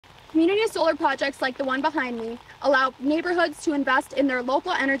Community solar projects like the one behind me allow neighborhoods to invest in their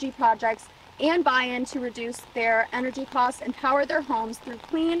local energy projects and buy in to reduce their energy costs and power their homes through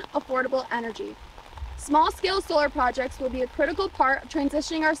clean, affordable energy. Small-scale solar projects will be a critical part of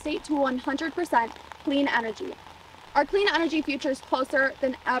transitioning our state to 100% clean energy. Our clean energy future is closer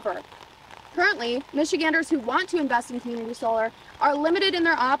than ever. Currently, Michiganders who want to invest in community solar are limited in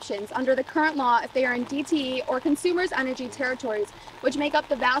their options under the current law if they are in DTE or consumers' energy territories, which make up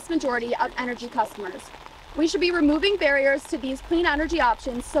the vast majority of energy customers. We should be removing barriers to these clean energy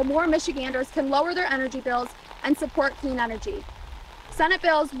options so more Michiganders can lower their energy bills and support clean energy. Senate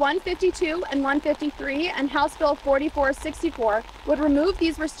Bills 152 and 153 and House Bill 4464 would remove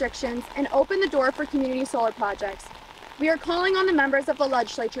these restrictions and open the door for community solar projects. We are calling on the members of the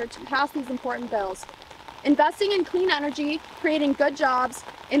legislature to pass these important bills. Investing in clean energy, creating good jobs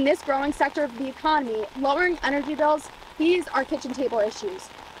in this growing sector of the economy, lowering energy bills, these are kitchen table issues.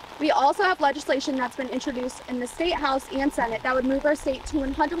 We also have legislation that's been introduced in the State House and Senate that would move our state to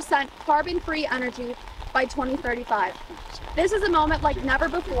 100% carbon-free energy by 2035. This is a moment like never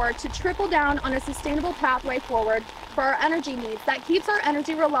before to triple down on a sustainable pathway forward for our energy needs that keeps our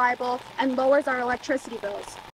energy reliable and lowers our electricity bills.